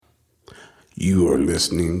You are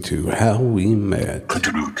listening to How We Met.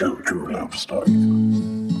 True love story.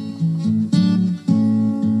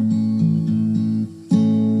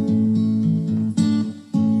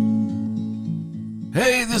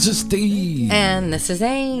 Hey, this is Steve. And this is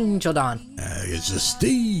Angel Dawn. It's a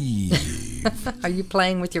Steve. Are you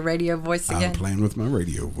playing with your radio voice again? I'm playing with my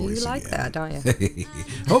radio voice You like again. that, don't you?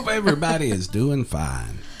 Hope everybody is doing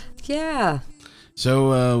fine. Yeah,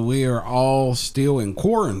 So we are all still in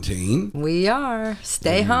quarantine. we are.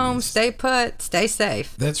 Stay home, stay put, stay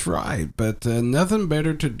safe. That's right. But nothing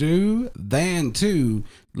better to do than to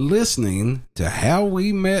listening to How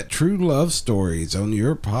We Met True Love Stories on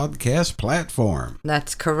your podcast platform.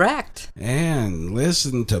 That's correct. And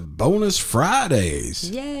listen to Bonus Fridays.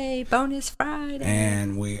 Yay, bonus Friday.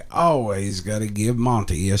 And we always got to give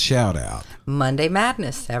Monty a shout out. Monday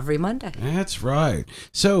Madness every Monday. That's right.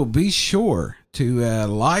 So be sure to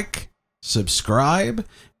like, subscribe,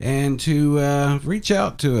 and to reach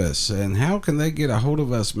out to us. And how can they get a hold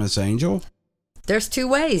of us, Miss Angel? There's two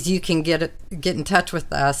ways you can get in touch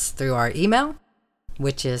with us through our email,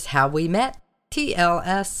 which is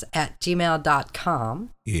howwemettls@gmail.com.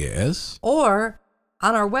 Yes. Or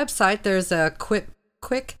on our website, there's a quick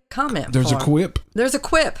comment There's form. a quip. There's a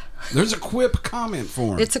quip. There's a quip comment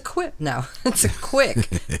form. It's a quip. No, it's a quick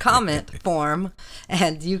comment form.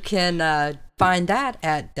 And you can find that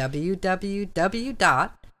at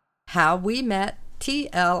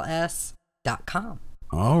www.howwemettls.com.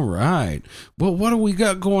 All right. Well, what do we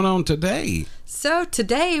got going on today? So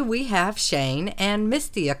today we have Shane and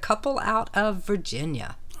Misty, a couple out of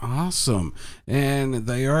Virginia. Awesome. And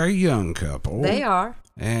they are a young couple. They are.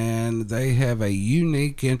 And they have a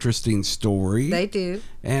unique, interesting story. They do.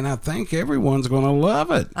 And I think everyone's going to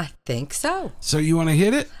love it. I think so. So you want to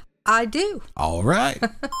hit it? I do. All right.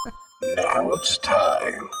 Now it's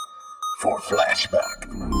time for flashback.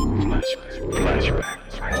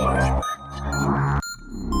 Flashback.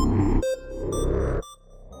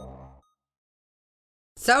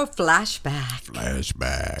 So flashback.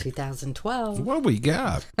 Flashback. 2012. What we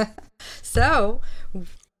got? So,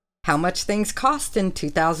 how much things cost in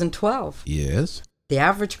 2012? Yes. The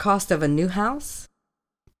average cost of a new house?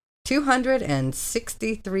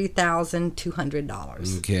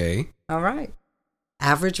 $263,200. Okay. All right.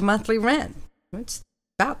 Average monthly rent? It's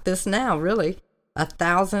about this now, really.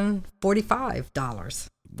 $1,045.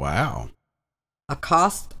 Wow. The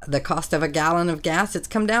cost of a gallon of gas, it's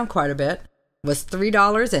come down quite a bit, was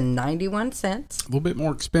 $3.91. A little bit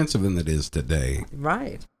more expensive than it is today.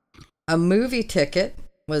 Right. A movie ticket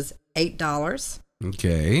was $8.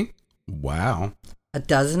 Okay. Wow. A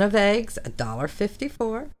dozen of eggs,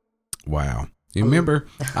 $1.54. Wow. You remember,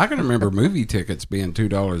 I can remember movie tickets being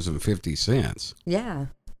 $2.50. Yeah.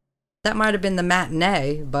 That might have been the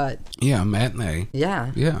matinee, but Yeah, matinee.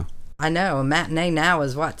 yeah. Yeah. I know. A matinee now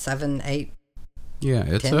is what, $7, $8, Yeah,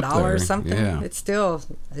 it's $10 up there. something? Yeah. It's still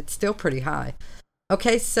pretty high.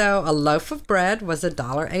 Okay, so a loaf of bread was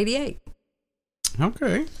 $1.88.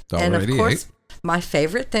 Okay. And of $1.88. course, my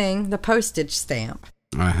favorite thing, the postage stamp,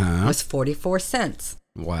 Uh-huh. was 44 cents.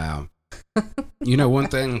 Wow. You know, one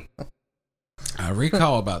thing I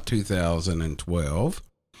recall about 2012,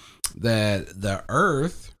 that the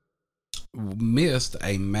Earth missed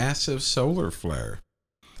a massive solar flare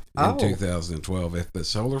in 2012. If the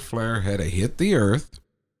solar flare had hit the Earth,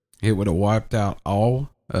 it would have wiped out all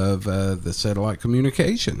of the satellite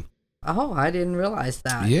communication. Oh, I didn't realize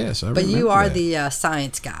that. Yes, I But you remember are that. the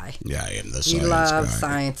science guy. Yeah, I am the You science love guy.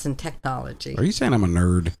 science and technology. Are you saying I'm a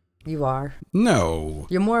nerd? You are. No.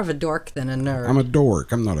 You're more of a dork than a nerd. I'm a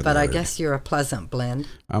dork. I'm not a but nerd. I guess you're a pleasant blend.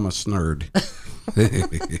 I'm a snurd.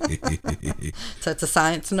 So it's a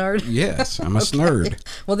science nerd? Yes, I'm a snurd.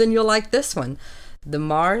 Well, then you'll like this one. The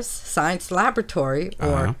Mars Science Laboratory, or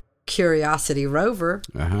Uh-huh. Curiosity rover,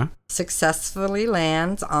 Uh-huh. successfully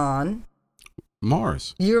lands on...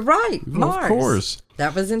 Mars. You're right, Mars. Of course.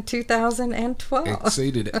 That was in 2012.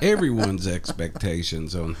 Exceeded everyone's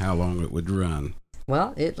expectations on how long it would run.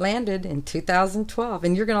 Well, it landed in 2012.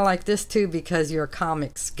 And you're going to like this, too, because you're a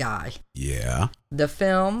comics guy. Yeah. The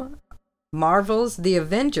film Marvel's The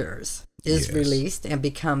Avengers is Yes. released and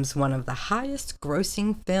becomes one of the highest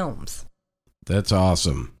grossing films. That's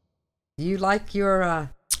awesome. You like your I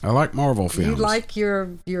like Marvel films. you like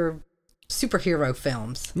your superhero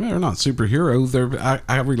films. They're not superhero.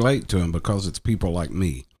 I relate to them because it's people like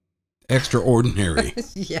me. Extraordinary.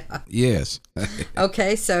 Yeah. Yes.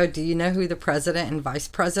 Okay, so do you know who the president and vice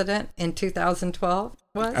president in 2012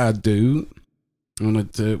 was? I do. And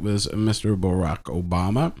it was Mr. Barack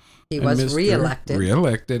Obama. He and was Mr. reelected.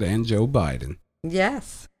 Reelected, and Joe Biden.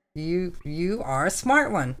 Yes. You are a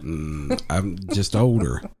smart one. I'm just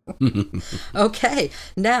older. Okay.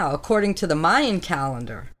 Now, according to the Mayan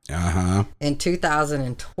calendar, in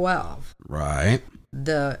 2012, Right.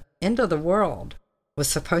 the end of the world was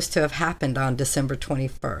supposed to have happened on December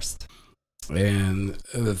 21st. And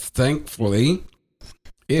thankfully,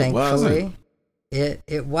 it wasn't.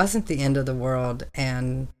 It wasn't the end of the world,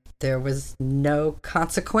 and there was no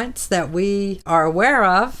consequence that we are aware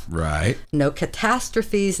of. Right. No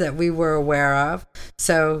catastrophes that we were aware of.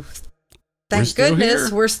 So thank still goodness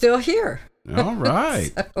here. we're still here. All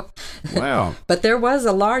right. Wow. But there was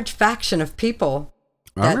a large faction of people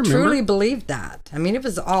I that remember. truly believed that. I mean, it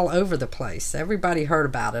was all over the place. Everybody heard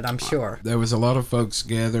about it, I'm sure. There was a lot of folks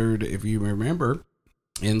gathered, if you remember,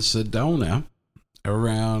 in Sedona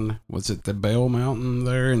around, was it the Bell Mountain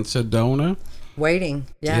there in Sedona? Waiting.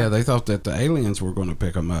 Yeah, Yeah. they thought that the aliens were going to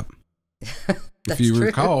pick them up. That's If you true.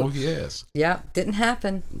 recall, yes. Yeah, didn't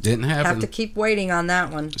happen. Didn't happen. Have to keep waiting on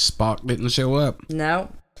that one. Spock didn't show up. No.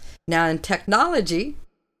 Now, in technology,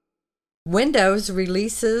 Windows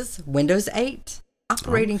releases Windows 8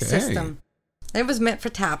 operating Okay. system. It was meant for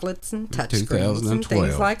tablets and touchscreens and 2012.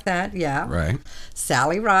 things like that. Yeah. Right.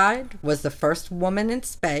 Sally Ride was the first woman in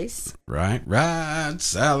space. Right. Right.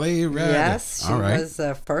 Sally. Right. Yes, she All right. was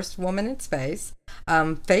the first woman in space.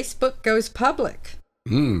 Facebook goes public.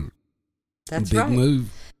 That's Big right.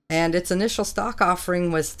 move. And its initial stock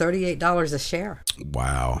offering was $38 a share.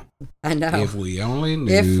 Wow. I know. If we only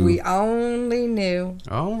knew. If we only knew.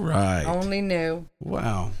 All right. Only knew.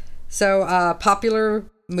 Wow. So, popular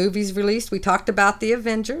movies released. We talked about The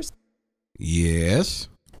Avengers, Yes.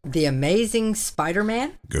 The Amazing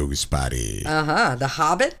Spider-Man, Go Spotty. The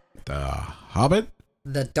Hobbit, The Hobbit.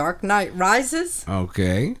 The Dark Knight Rises,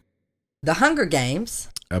 Okay. The Hunger Games.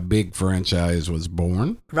 A big franchise was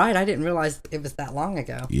born. Right, I didn't realize it was that long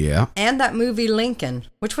ago. Yeah. And that movie Lincoln,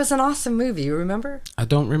 which was an awesome movie. You remember? I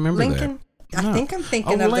don't remember Lincoln? that. I No. think I'm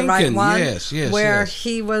thinking Oh, of the right Lincoln. one. Yes, yes, Where yes.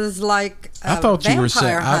 he was like I a thought you were saying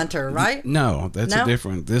vampire hunter, right? No, that's No? a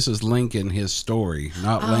different. This is Lincoln, his story,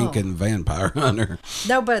 not Oh. Lincoln Vampire Hunter.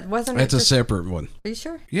 No, but wasn't That's it a just... separate one. Are you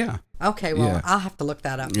sure? Yeah, Okay, well, Yeah. I'll have to look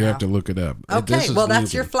that up you now. have to look it up. Okay, This is well,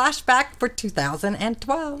 that's your Lincoln. flashback for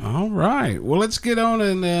 2012. All right. Well, let's get on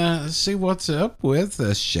and see what's up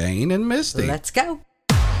with Shane and Misty. Let's go.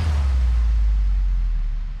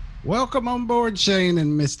 Welcome on board, Shane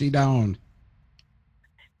and Misty Dawn.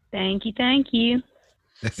 Thank you, thank you.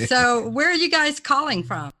 So, where are you guys calling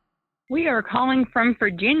from? We are calling from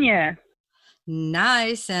Virginia.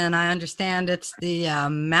 Nice, and I understand it's the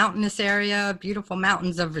mountainous area, beautiful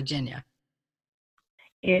mountains of Virginia.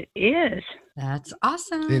 It is. That's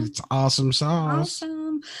awesome. It's awesome sauce.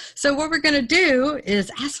 Awesome. So what we're going to do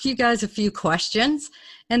is ask you guys a few questions,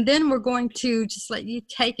 and then we're going to just let you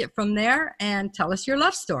take it from there and tell us your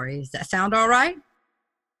love story. Does that sound all right?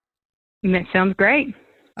 That sounds great.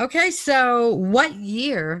 Okay, so what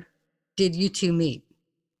year did you two meet?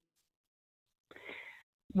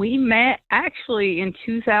 We met actually in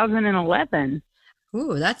 2011.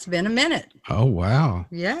 Ooh, that's been a minute. Oh, wow.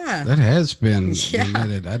 Yeah. That has been Yeah. a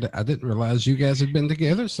minute. I didn't realize you guys had been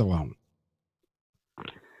together so long.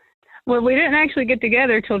 Well, we didn't actually get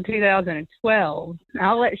together till 2012.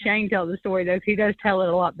 I'll let Shane tell the story, though, 'cause he does tell it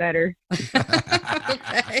a lot better.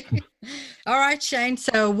 Okay. All right, Shane.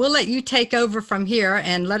 So we'll let you take over from here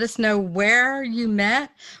and let us know where you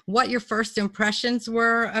met, what your first impressions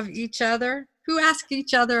were of each other, who asked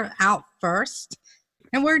each other out first,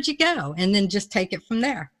 and where'd you go? And then just take it from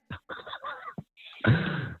there.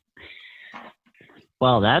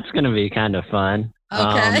 Well, that's going to be kind of fun.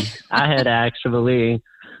 Okay. I had actually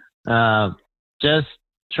just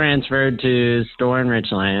transferred to store in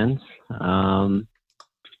Richlands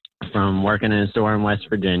from working in a store in West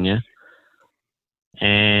Virginia.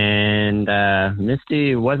 And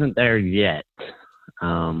Misty wasn't there yet,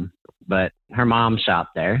 but her mom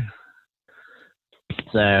shopped there.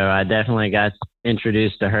 So I definitely got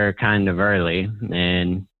introduced to her kind of early.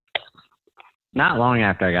 And not long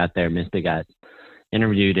after I got there, Misty got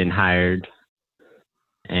interviewed and hired.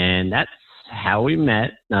 And that's how we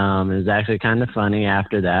met. It was actually kind of funny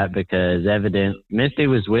after that because Misty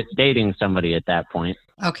was dating somebody at that point.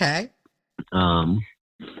 Okay.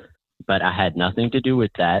 But I had nothing to do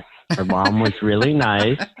with that. Her mom was really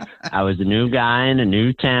nice. I was a new guy in a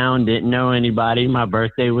new town, didn't know anybody. My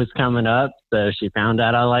birthday was coming up, so she found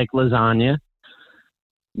out I like lasagna.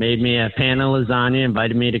 Made me a pan of lasagna,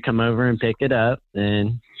 invited me to come over and pick it up.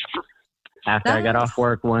 And after I got Nice. off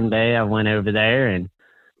work one day, I went over there and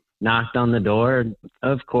knocked on the door.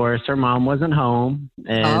 Of course, her mom wasn't home.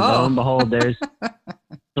 And lo and behold, there's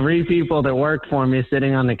 3 people that work for me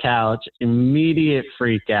sitting on the couch, immediate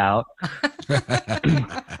freak out.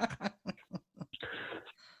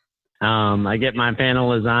 I get my pan of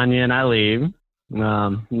lasagna and I leave.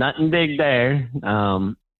 Nothing big there.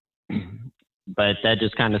 But that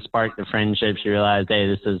just kind of sparked the friendships. You realize, hey,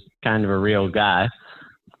 this is kind of a real guy.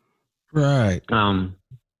 Right.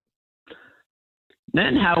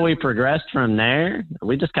 Then how we progressed from there,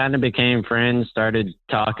 we just kind of became friends, started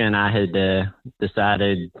talking. I had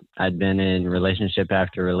decided I'd been in relationship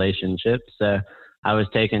after relationship, so I was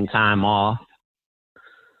taking time off.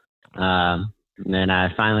 And then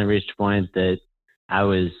I finally reached a point that I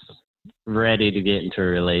was ready to get into a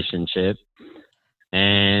relationship.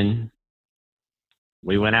 And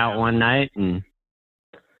we went out one night and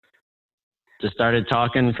just started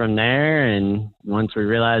talking from there. And once we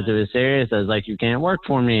realized it was serious, I was like, you can't work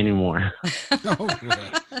for me anymore. Oh,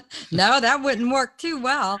 yeah. No, that wouldn't work too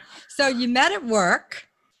well. So you met at work.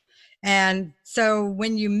 And so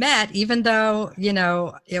when you met, even though,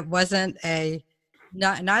 it wasn't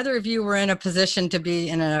neither of you were in a position to be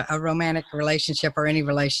in a romantic relationship or any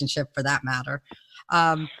relationship for that matter.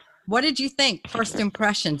 What did you think? First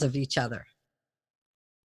impressions of each other?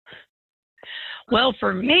 Well,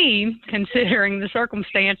 for me, considering the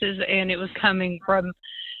circumstances and it was coming from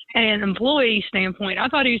an employee standpoint, I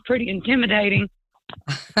thought he was pretty intimidating.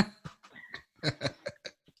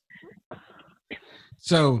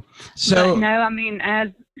 So But no, I mean,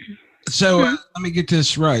 let me get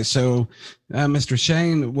this right. So, Mr.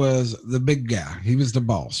 Shane was the big guy. He was the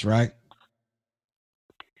boss, right?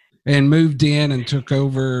 And moved in and took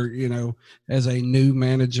over, as a new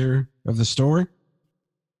manager of the store.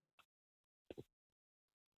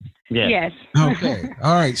 Yeah. yes. Okay.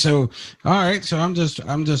 All right. So I'm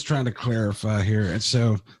just trying to clarify here. And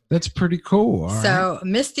so that's pretty cool. All So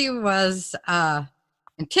Misty was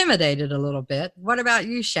intimidated a little bit. What about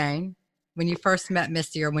you, Shane? When you first met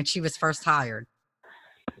Misty, or when she was first hired,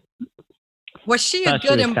 was she a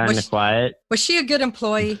good? Kind of quiet. Was she a good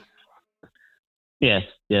employee? Yes,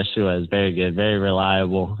 she was very good, very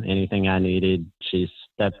reliable. Anything I needed, she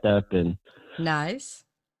stepped up and. Nice.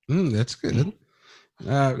 That's good.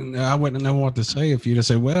 I wouldn't know what to say if you'd have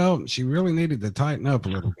said, well, she really needed to tighten up a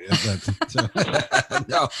little bit. But,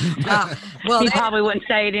 no. Well, He probably wouldn't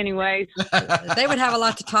say it anyways. they would have a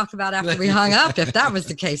lot to talk about after we hung up if that was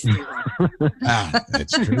the case.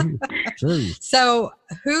 That's true. True. So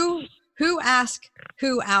who asked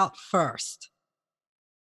who out first?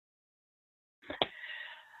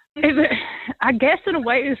 I guess in a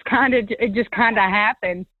way it just kind of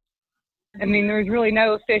happened. I mean, there was really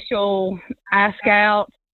no official ask out.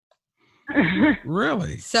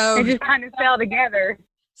 Really? So It just kind of fell together.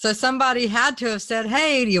 So somebody had to have said,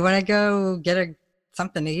 "Hey, do you want to go get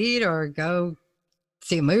something to eat, or go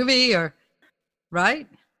see a movie, or right?"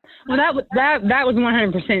 Well, that was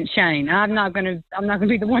 100% Shane. I'm not gonna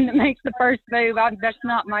be the one that makes the first move. That's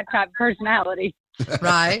not my type of personality.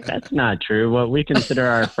 Right. That's not true. What we consider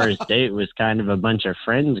our first date was kind of a bunch of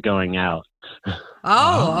friends going out.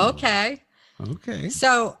 Oh, okay. Okay.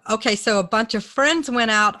 So a bunch of friends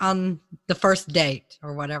went out on the first date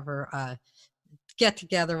or whatever, get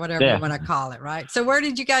together, whatever you want to call it, right? So where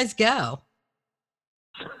did you guys go?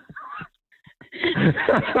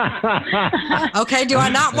 Okay, do I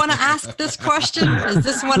not want to ask this question? Is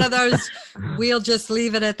this one of those, we'll just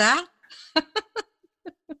leave it at that?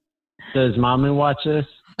 Does mommy watch this?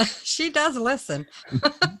 She does listen.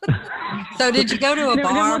 So did you go to a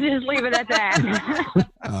bar? We'll just leave it at that.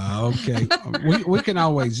 Okay. We can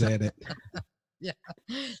always edit. Yeah.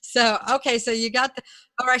 So, okay. So you got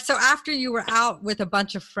all right. So after you were out with a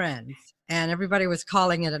bunch of friends and everybody was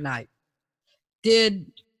calling it a night,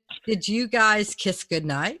 did you guys kiss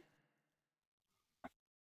goodnight?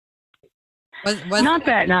 Was Not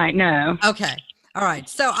that night, no. Okay. All right.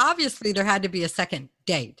 So obviously there had to be a second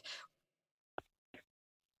date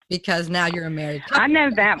because now you're a married couple. I know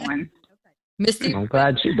that one. Misty, I'm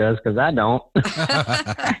glad she does because I don't.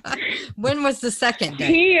 when was the second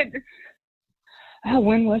date?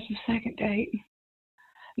 When was the second date?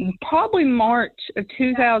 Probably March of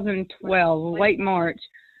 2012, late March.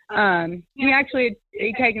 He actually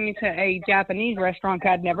had taken me to a Japanese restaurant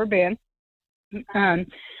I'd never been.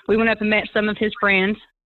 We went up and met some of his friends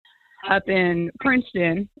up in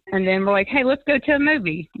Princeton, and then we're like, hey, let's go to a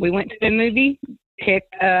movie. We went to the movie,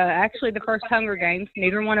 picked actually the first Hunger Games.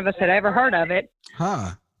 Neither one of us had ever heard of it.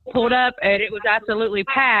 Huh. Pulled up, and it was absolutely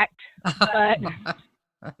packed, but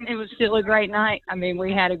it was still a great night. I mean,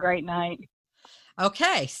 we had a great night.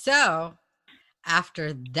 Okay, so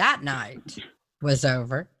after that night was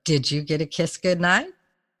over, did you get a kiss goodnight?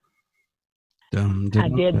 I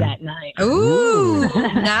did that night. Ooh, Ooh.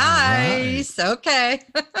 nice. Okay.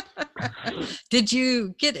 Did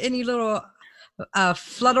you get any little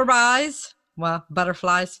flutterby's? Well,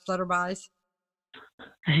 butterflies, flutterby's.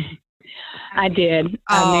 I did.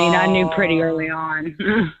 I mean, I knew pretty early on.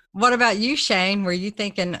 What about you, Shane? Were you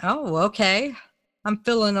thinking, oh, okay, I'm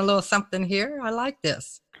feeling a little something here. I like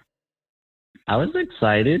this. I was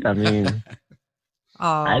excited. I mean,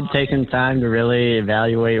 Oh, I'd taken time to really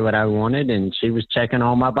evaluate what I wanted, and she was checking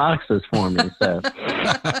all my boxes for me. So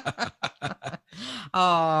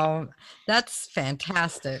oh, that's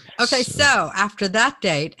fantastic. Okay, so after that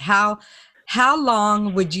date, how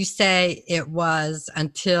long would you say it was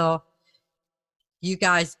until you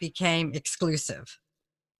guys became exclusive?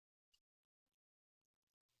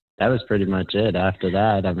 that was pretty much it. After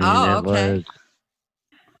that, I mean, Oh, it okay. was.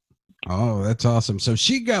 Oh, that's awesome. So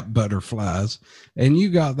she got butterflies and you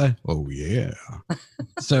got the, oh yeah.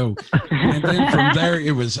 So, and then from there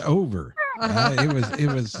it was over.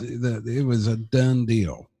 It was a done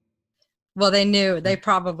deal. Well, they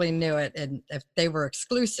probably knew it, and if they were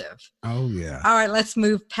exclusive. Oh yeah. All right, let's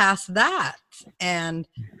move past that. And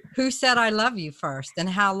who said I love you first? And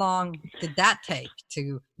how long did that take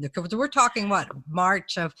to, because we're talking what,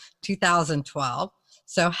 March of 2012.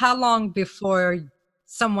 So how long before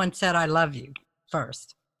someone said I love you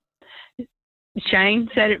first? Shane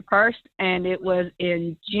said it first, and it was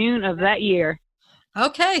in June of that year.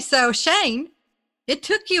 Okay, so Shane, it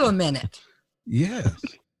took you a minute. Yes.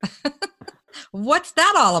 What's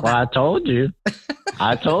that all Well, about? I told you.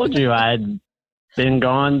 I'd been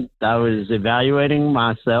gone. I was evaluating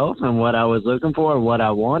myself and what I was looking for, what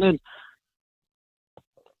I wanted.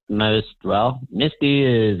 Misty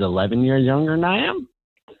is 11 years younger than I am.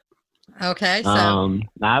 Okay, so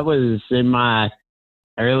I was in my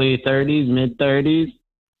early 30s, mid 30s.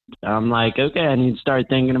 I'm like, okay, I need to start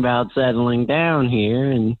thinking about settling down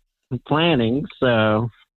here and planning. So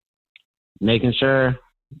making sure,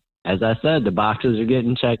 as I said, the boxes are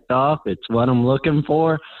getting checked off. It's what I'm looking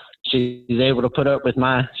for. She's able to put up with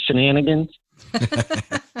my shenanigans.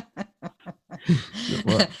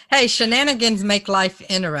 Well, hey, shenanigans make life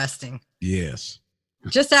interesting. yes.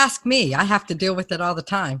 Just ask me. I have to deal with it all the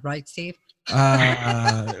time, right, Steve?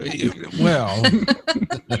 Well,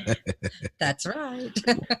 That's right.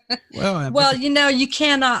 well, you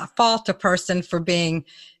cannot fault a person for being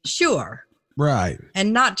sure right.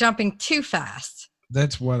 and not jumping too fast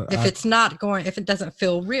That's what if it doesn't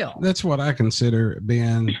feel real. that's what I consider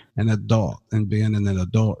being an adult and being in an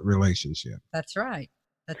adult relationship. That's right.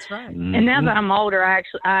 That's right. And now that I'm older,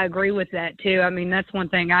 I agree with that too. I mean, that's one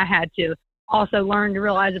thing I had to also learn to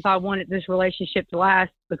realize if I wanted this relationship to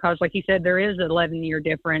last, because like you said, there is an 11-year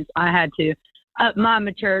difference. I had to up my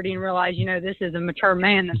maturity and realize, this is a mature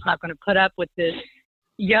man that's not going to put up with this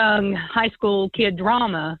young high school kid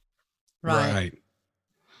drama. Right.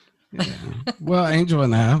 Yeah. Well, Angel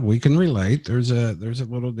and I, we can relate. There's a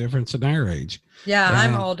little difference in our age. Yeah,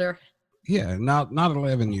 I'm And- older. Yeah, not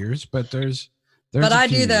 11 years, but there's But a I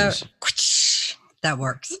few do the years. that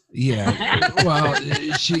works. Yeah. Well,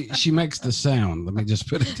 she makes the sound. Let me just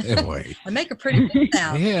put it that way. I make a pretty good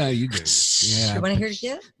sound. Yeah, you do. Yeah. You want to hear it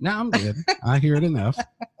again? No, I'm good. I hear it enough.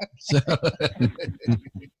 So,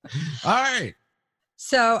 all right.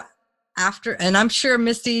 So after, and I'm sure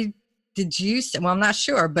Misty, did you say, well, I'm not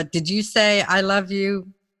sure, but did you say I love you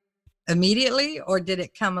immediately, or did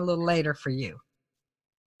it come a little later for you?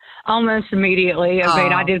 Almost immediately. I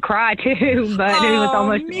mean, I did cry too, but it was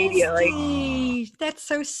almost immediately. Misty, that's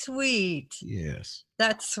so sweet. Yes.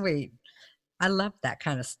 That's sweet. I love that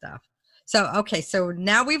kind of stuff. So, okay, so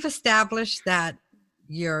now we've established that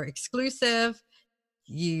you're exclusive.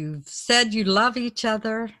 You've said you love each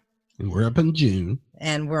other, And we're up in June.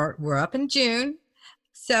 and we're up in June.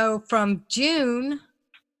 So from June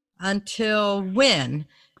until when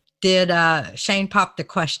did Shane pop the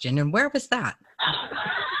question, and where was that?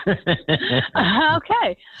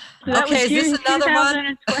 Okay. So that Okay, was is this June another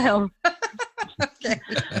one? 2012. Okay.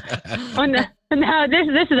 No,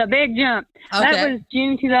 this is a big jump. Okay. That was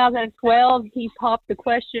June 2012. He popped the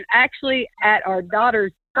question actually at our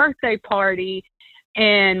daughter's birthday party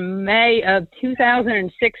in May of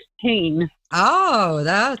 2016. Oh,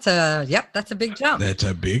 that's a big jump. That's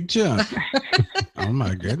a big jump. Oh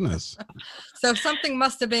my goodness. So something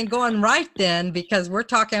must have been going right then, because we're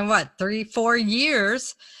talking 3-4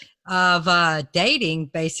 years of dating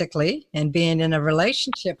basically and being in a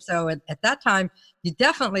relationship. So at that time, you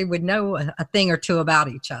definitely would know a thing or two about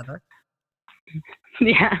each other.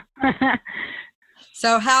 Yeah.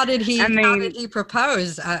 So how did he I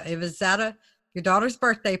propose? It was at your daughter's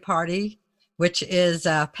birthday party, which is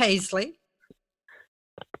Paisley.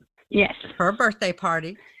 Yes. for a birthday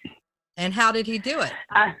party. And how did he do it?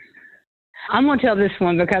 I'm gonna tell this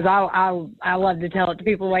one because I love to tell it to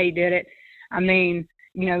people the way he did it. I mean,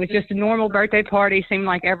 you know, it's just a normal birthday party. Seemed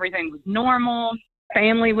like everything was normal.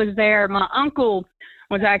 Family was there. My uncle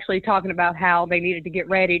was actually talking about how they needed to get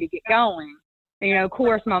ready to get going. You know, of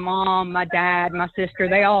course, my mom, my dad, my sister,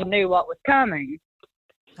 they all knew what was coming.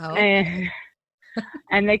 Oh, And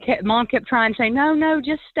Mom kept trying to say, no,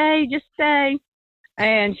 just stay.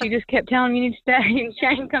 And she just kept telling me you need to stay. And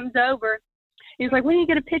Shane comes over. He's like, we need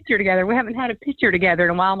to get a picture together. We haven't had a picture together in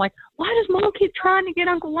a while. I'm like, why does Mom keep trying to get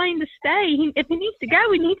Uncle Wayne to stay? If he needs to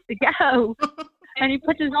go, he needs to go. And he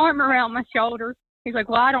puts his arm around my shoulder. He's like,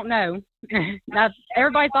 well, I don't know. Now,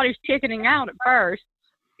 everybody thought he was chickening out at first.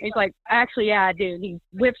 He's like, actually, yeah, I do. He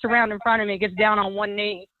whips around in front of me, gets down on one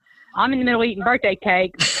knee. I'm in the middle eating birthday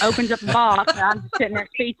cake, opens up the box, and I'm just sitting there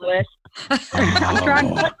speechless. I'm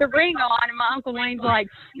trying to put the ring on, and my Uncle Wayne's like,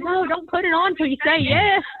 no, don't put it on till you say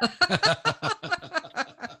yes.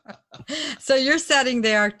 So you're sitting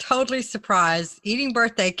there totally surprised, eating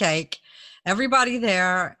birthday cake, everybody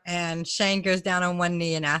there, and Shane goes down on one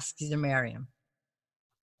knee and asks you to marry him.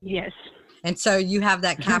 Yes. And so you have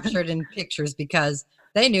that captured in pictures because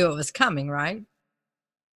they knew it was coming, right?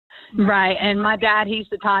 Right. And my dad, he's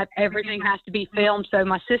the type, everything has to be filmed. So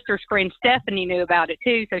my sister's friend Stephanie knew about it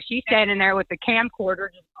too. So she's standing there with the camcorder,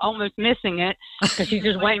 just almost missing it because she's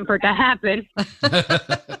just waiting for it to happen.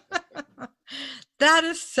 That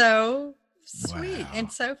is so sweet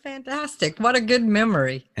and so fantastic. What a good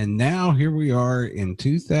memory. And now here we are in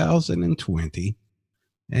 2020,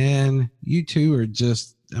 and you two are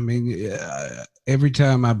just, I mean, every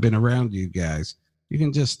time I've been around you guys, you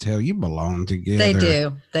can just tell you belong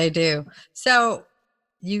together. They do. So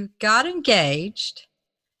you got engaged,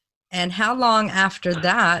 and how long after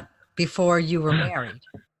that before you were married?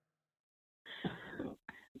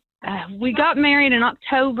 We got married in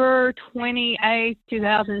October 28th,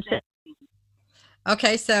 2006.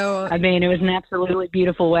 Okay, so I mean, it was an absolutely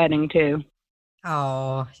beautiful wedding too.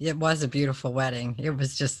 oh, it was a beautiful wedding. It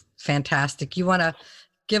was just fantastic. You want to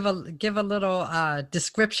give a little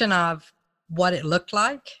description of what it looked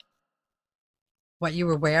like, what you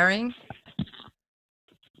were wearing?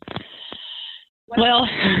 Well,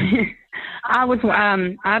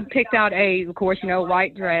 I picked out of course,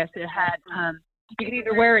 white dress. It had, you could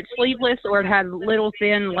either wear it sleeveless or it had little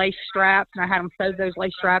thin lace straps. And I had them sew those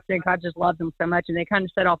lace straps in because I just loved them so much. And they kind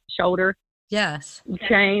of set off the shoulder Yes.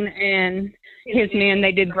 chain. And his men,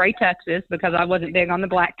 they did gray tuxes because I wasn't big on the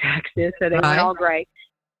black tuxes. So they Right. went all gray.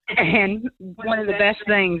 And one of the best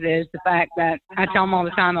things is the fact that I tell them all the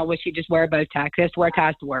time, I wish you'd just wear a bow tie. 'Cause I have to wear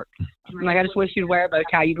ties to work. I'm like, I just wish you'd wear a bow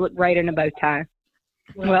tie. You'd look great in a bow tie.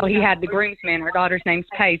 Well, he had the groomsmen. Her daughter's name's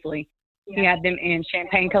Paisley. He had them in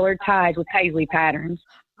champagne-colored ties with paisley patterns.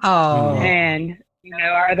 Oh, And,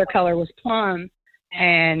 our other color was plum.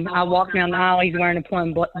 And I walked down the aisle. He's wearing a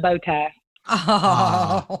plum bow tie.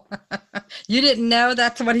 oh. You didn't know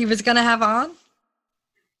that's what he was going to have on?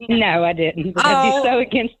 No, I didn't. Because he's so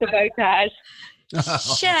against the bow ties.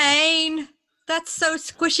 Shane, that's so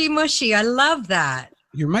squishy mushy. I love that.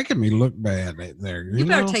 You're making me look bad there. You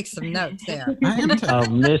better take some notes there. I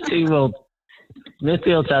am Misty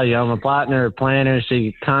will tell you I'm a partner, a planner.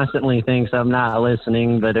 She constantly thinks I'm not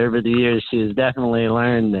listening, but over the years she has definitely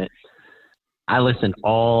learned that I listen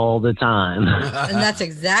all the time. And that's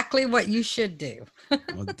exactly what you should do.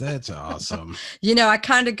 Well, that's awesome. I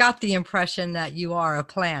kind of got the impression that you are a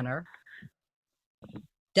planner.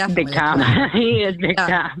 Definitely. Big a planner. time. He is big Yeah.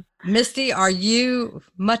 time. Misty, are you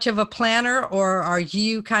much of a planner or are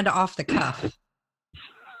you kind of off the cuff?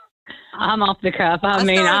 I'm off the cuff.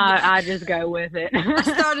 I just go with it. I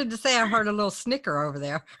started to say I heard a little snicker over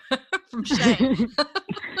there from Shane.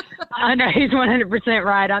 I know he's 100%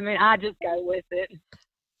 right. I just go with it.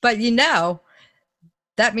 But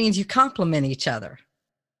that means you compliment each other.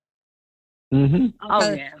 Mm-hmm.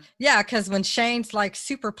 Oh, yeah. Yeah, because when Shane's like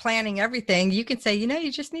super planning everything, you can say,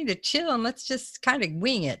 you just need to chill and let's just kind of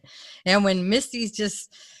wing it. And when Misty's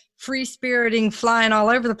just free spiriting, flying all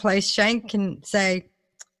over the place, Shane can say,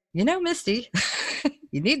 Misty,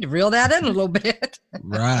 you need to reel that in a little bit.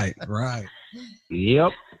 Right.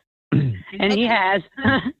 Yep. And he has.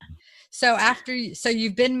 So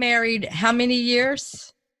you've been married how many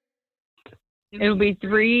years? It'll be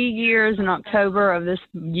 3 years in October of this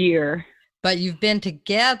year. But you've been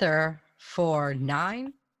together for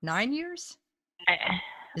nine years?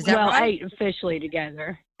 Is that right? 8 officially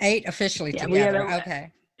together. 8 officially Yeah, we have together. a-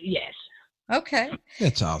 Okay. Yes. Okay.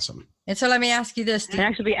 That's awesome. And so let me ask you this. It'll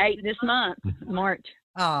actually be 8 this month, March.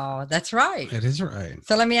 Oh, that's right. That is right.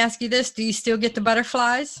 So let me ask you this. Do you still get the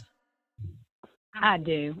butterflies? I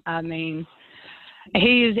do. I mean,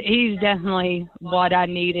 he's definitely what I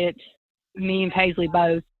needed. Me and Paisley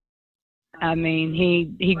both. I mean,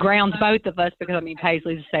 he grounds both of us because, I mean,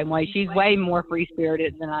 Paisley's the same way. She's way more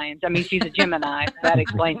free-spirited than I am. I mean, she's a Gemini. So that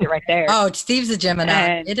explains it right there. Oh, Steve's a Gemini.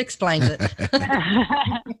 And- It explains it.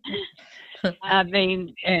 I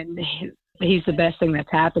mean, and he's the best thing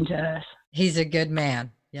that's happened to us. He's a good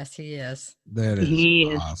man. Yes, he is. That is He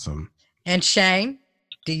is. awesome. And Shane,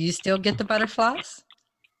 do you still get the butterflies?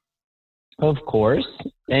 Of course.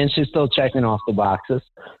 And she's still checking off the boxes.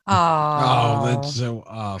 Oh, that's so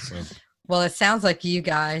awesome. Well, it sounds like you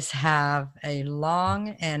guys have a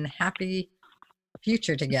long and happy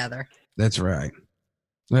future together. That's right.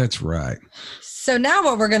 That's right. So now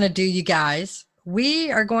what we're going to do, you guys, we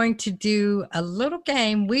are going to do a little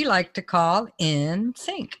game we like to call In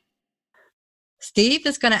Sync. Steve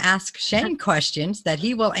is going to ask Shane questions that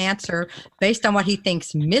he will answer based on what he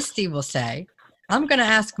thinks Misty will say. I'm going to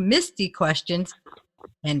ask Misty questions,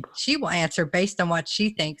 and she will answer based on what she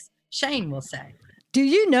thinks Shane will say. Do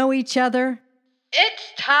you know each other?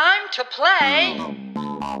 It's time to play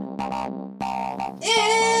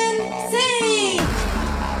In Sync.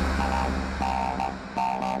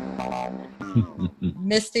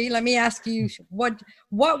 Misty, let me ask you,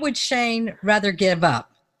 what would Shane rather give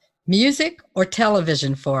up? Music or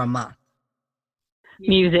television for a month?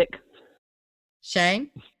 Music. Shane?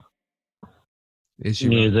 Is she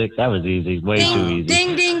Music. That was easy. Way too easy.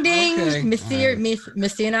 Ding, ding, ding. Okay.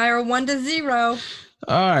 Misty and I are 1-0.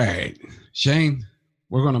 All right. Shane,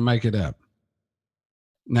 we're going to make it up.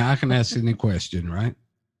 Now I can ask any question, right?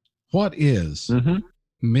 What is Mm-hmm.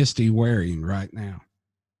 Misty wearing right now?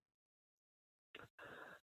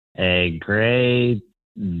 A gray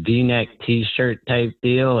V-neck T-shirt type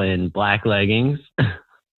deal and black leggings.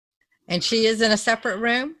 And she is in a separate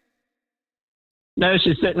room? No,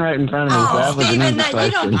 she's sitting right in front of me. So that was an Steven, easy that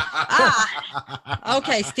you question. don't.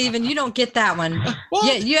 Okay, Steven, you don't get that one. What?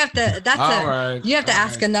 Yeah, you have to. All right. You have to All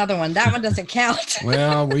ask right. another one. That one doesn't count.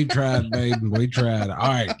 Well, we tried, babe. We tried. All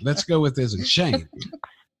right, let's go with this. And Shane.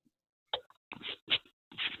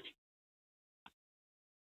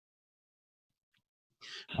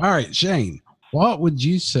 All right, Shane, what would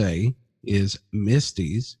you say is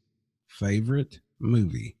Misty's favorite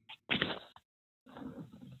movie?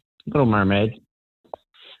 Little Mermaid.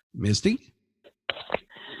 Misty?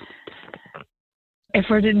 If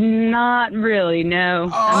we're to not really, no.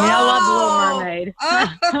 I mean, I love The Little Mermaid.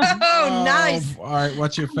 Oh, nice. All right,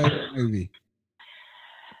 what's your favorite movie?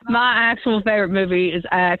 My actual favorite movie is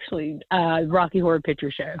actually Rocky Horror Picture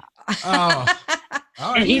Show. Oh,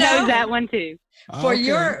 all And right. he know- knows that one too. For Okay.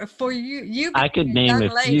 you. I could name young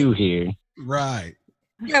a lady. few here. Right.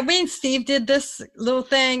 Yeah, me and Steve did this little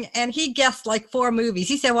thing, and he guessed like 4 movies.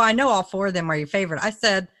 He said, "Well, I know all 4 of them are your favorite." I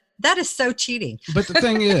said, "That is so cheating." But the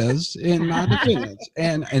thing is, in my defense,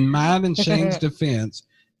 and in mine and Shane's defense,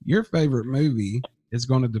 your favorite movie is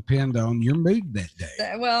going to depend on your mood that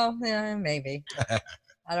day. Well, yeah, maybe.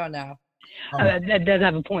 I don't know. That does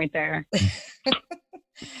have a point there.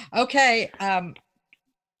 Okay,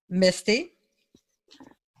 Misty.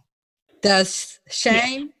 Does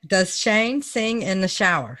Shane sing in the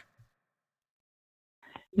shower?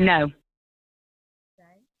 No.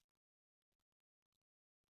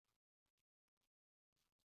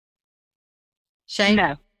 Shane?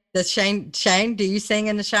 No. Does Shane, do you sing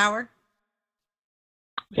in the shower?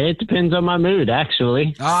 It depends on my mood,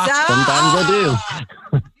 actually. Ah, Sometimes I do.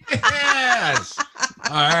 yes.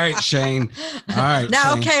 All right, Shane. All right.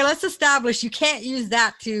 Now, Shane. okay, let's establish you can't use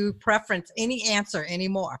that to preference any answer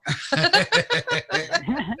anymore. All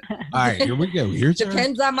right, here we go. Here's our-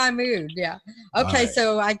 Depends on my mood. Yeah. Okay, right.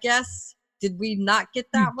 so I guess, did we not get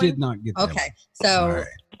You that one? did not get that Okay, one. so All right.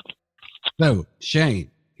 So,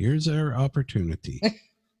 Shane, here's our opportunity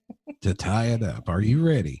to tie it up. Are you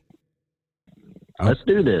ready? Let's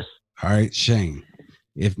do this. All right, Shane.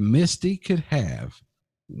 If Misty could have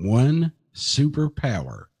one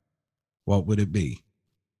superpower, what would it be?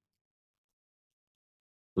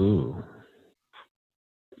 Ooh.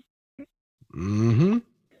 Mm-hmm.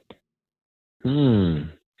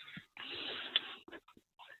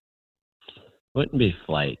 Wouldn't be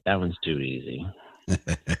flight. That one's too easy.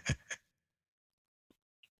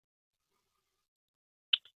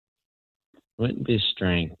 Wouldn't be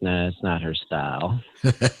strength. No, it's not her style.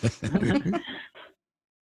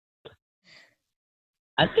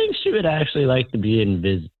 I think she would actually like to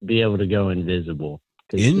be able to go invisible.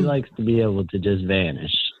 Because she likes to be able to just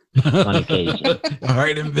vanish on occasion. All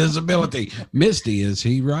right, invisibility. Misty, is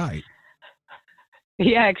he right?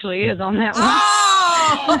 He actually is on that one. Oh!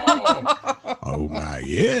 Oh my,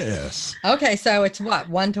 yes. Okay, so it's what,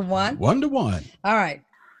 1-1? 1-1. All right.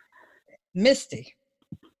 Misty,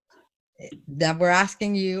 that we're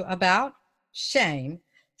asking you about Shane.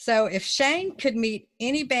 So if Shane could meet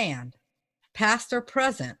any band, past or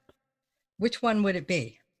present, which one would it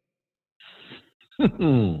be?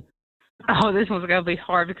 Oh, this one's gonna be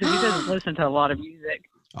hard because he doesn't listen to a lot of music.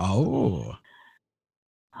 Oh.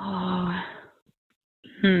 Oh.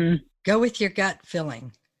 Go with your gut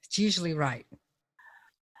feeling. It's usually right.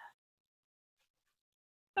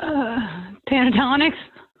 Pentatonics.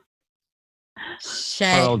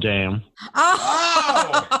 Shane. Pearl Jam.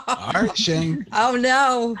 Oh. All right, Shane. Oh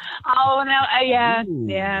no. Oh no! Yeah, Ooh.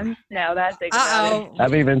 yeah. No, that's it. Uh-oh.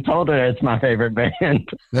 I've even told her it's my favorite band.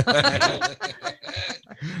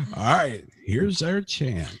 All right, here's our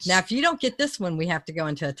chance. Now, if you don't get this one, we have to go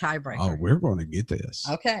into a tiebreaker. Oh, we're going to get this.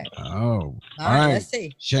 Okay. Oh, All right, let's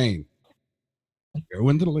see. Shane, go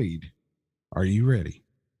in the lead. Are you ready?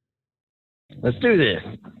 Let's do this.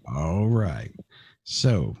 All right.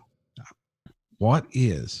 So, what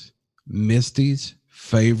is Misty's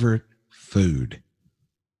favorite food?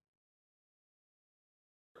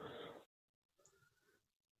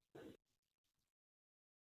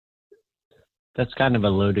 That's kind of a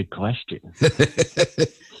loaded question. Hey,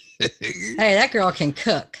 that girl can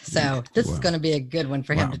cook. So this is Wow. going to be a good one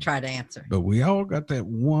for him Wow. to try to answer. But we all got that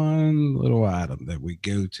one little item that we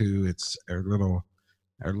go to. It's our little,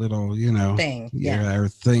 Thing. our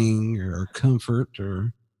thing or our comfort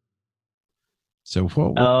or. So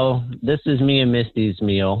what? Oh, this is me and Misty's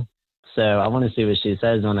meal. So I want to see what she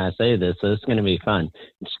says when I say this. So it's going to be fun.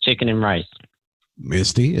 It's chicken and rice.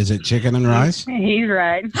 Misty, is it chicken and rice? He's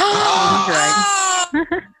right. He's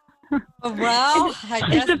right. Well, I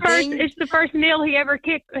guess It's the first meal he ever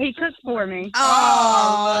cooked for me.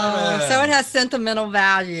 Oh, so it has sentimental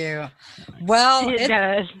value. Well, It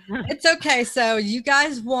does. it's okay. So you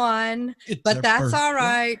guys won, but that's all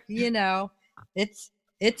right. You know, it's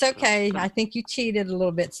okay. I think you cheated a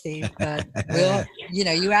little bit, Steve, but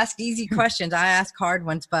you ask easy questions. I ask hard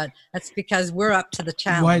ones, but that's because we're up to the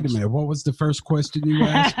challenge. Wait a minute. What was the first question you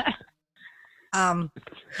asked?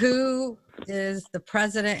 Who is the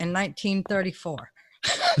president in 1934?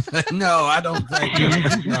 No, I don't think you.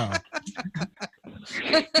 No.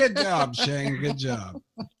 Good job, Shane. Good job.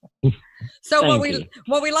 So Thank what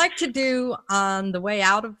you. we like to do on the way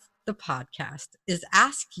out of the podcast is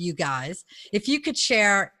ask you guys if you could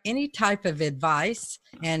share any type of advice,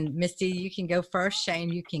 and Misty, you can go first,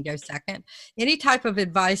 Shane, you can go second, any type of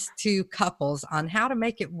advice to couples on how to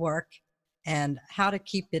make it work and how to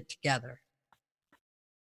keep it together.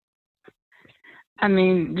 I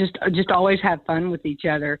mean, just always have fun with each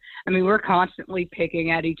other. I mean, we're constantly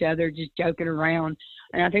picking at each other, just joking around.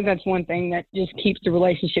 And I think that's one thing that just keeps the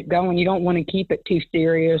relationship going. You don't want to keep it too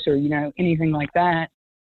serious or, anything like that.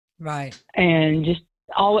 Right. And just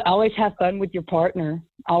always have fun with your partner.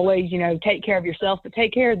 Always, take care of yourself, but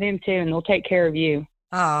take care of them too, and they'll take care of you.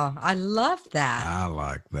 Oh, I love that. I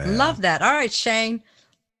like that. Love that. All right, Shane.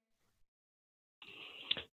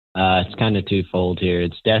 It's kind of twofold here.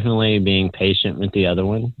 It's definitely being patient with the other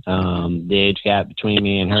one. The age gap between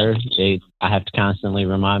me and her, I have to constantly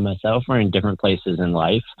remind myself we're in different places in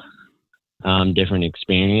life, different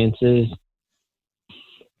experiences.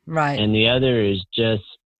 Right. And the other is just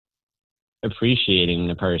appreciating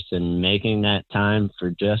the person, making that time for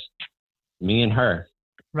just me and her.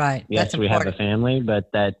 Right. Yes, That's we have a important. family, but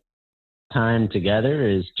that time together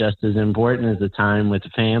is just as important as the time with the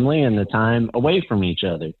family and the time away from each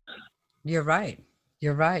other. You're right.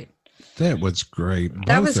 You're right. That was great.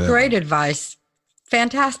 That Both was of great them. advice.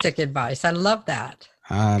 Fantastic advice. I love that.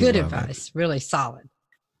 I Good love it. advice. Really solid.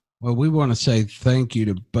 Well, we want to say thank you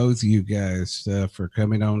to both of you guys for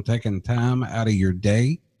coming on, taking time out of your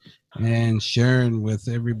day and sharing with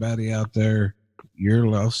everybody out there your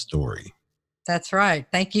love story. That's right.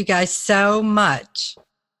 Thank you guys so much.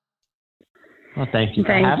 Well, thank you for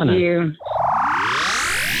Thank having us. you.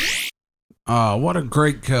 Oh, what a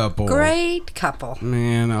great couple. Great couple.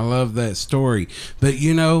 Man, I love that story. But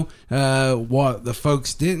what the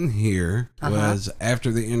folks didn't hear was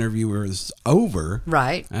after the interview was over,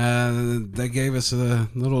 Right. they gave us a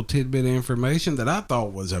little tidbit of information that I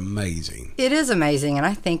thought was amazing. It is amazing, and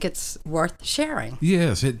I think it's worth sharing.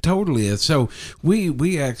 Yes, it totally is. So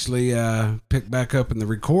we actually picked back up in the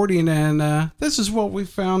recording, and this is what we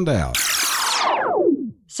found out.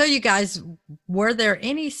 So, you guys, were there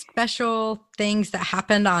any special things that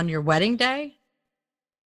happened on your wedding day?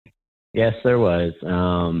 Yes, there was.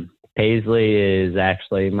 Paisley is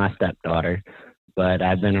actually my stepdaughter, but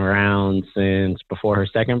I've been around since before her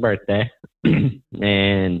second birthday.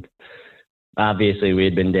 And obviously we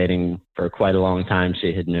had been dating for quite a long time.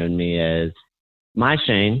 She had known me as my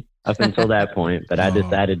Shane up until that point, but I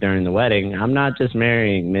decided during the wedding, I'm not just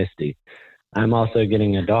marrying Misty. I'm also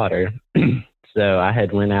getting a daughter. So I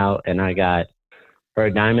had went out and I got her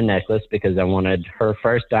a diamond necklace because I wanted her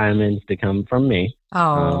first diamonds to come from me.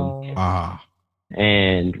 Oh.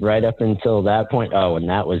 And right up until that point, and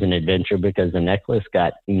that was an adventure because the necklace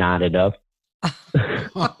got knotted up.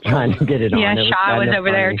 Trying to get it on. Yeah, It Shy was kinda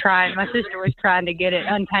over there funny. trying. My sister was trying to get it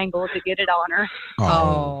untangled to get it on her.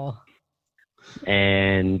 Oh.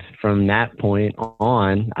 And from that point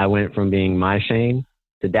on, I went from being my Shane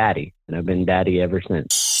to daddy. And I've been daddy ever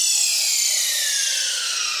since.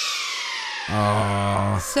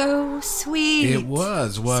 Oh, So sweet. it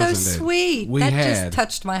was, wasn't so it? sweet. We that had just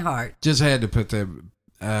touched my heart. just had to put the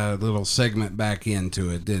little segment back into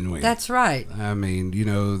it, didn't we? That's right. I mean,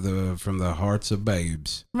 from the hearts of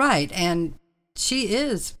babes. Right. And she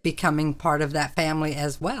is becoming part of that family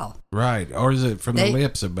as well. Right. Or is it from the They-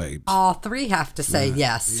 lips of babes? All three have to say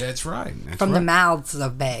yes. That's right. That's From the right. mouths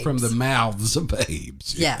of babes. From the mouths of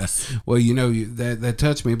babes. Yes. Well, that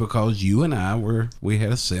touched me because you and I we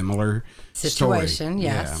had a similar Situation, story.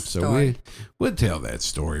 yes, Yeah. So story. we'll tell that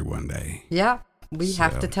story one day. Yeah. We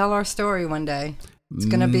have to tell our story one day. It's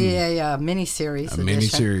going to be a mini-series A edition.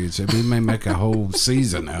 mini-series. We may make a whole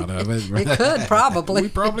season out of it. It could, probably. We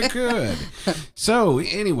probably could. So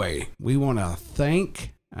anyway, we want to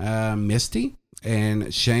thank Misty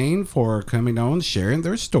and Shane for coming on, sharing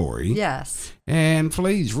their story. Yes. And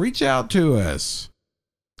please reach out to us.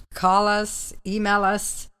 Call us, email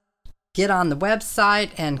us, get on the website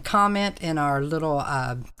and comment in our little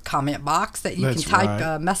comment box that you That's can type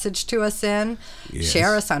right. a message to us in. Yes.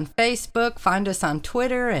 Share us on Facebook, find us on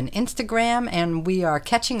Twitter and Instagram, and we are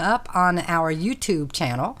catching up on our YouTube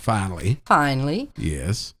channel, finally.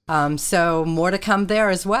 Yes. So more to come there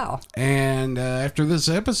as well. And after this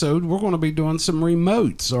episode, we're going to be doing some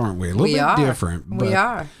remotes, aren't we? A little We bit are. different. We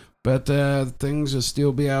are. But things will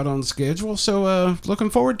still be out on schedule, so looking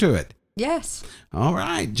forward to it. Yes. All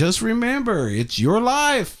right. Just remember, it's your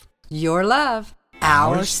life. Your love,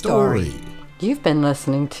 our story. You've been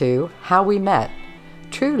listening to How We Met,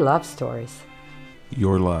 True Love Stories.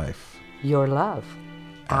 Your life. Your love,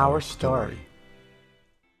 our story.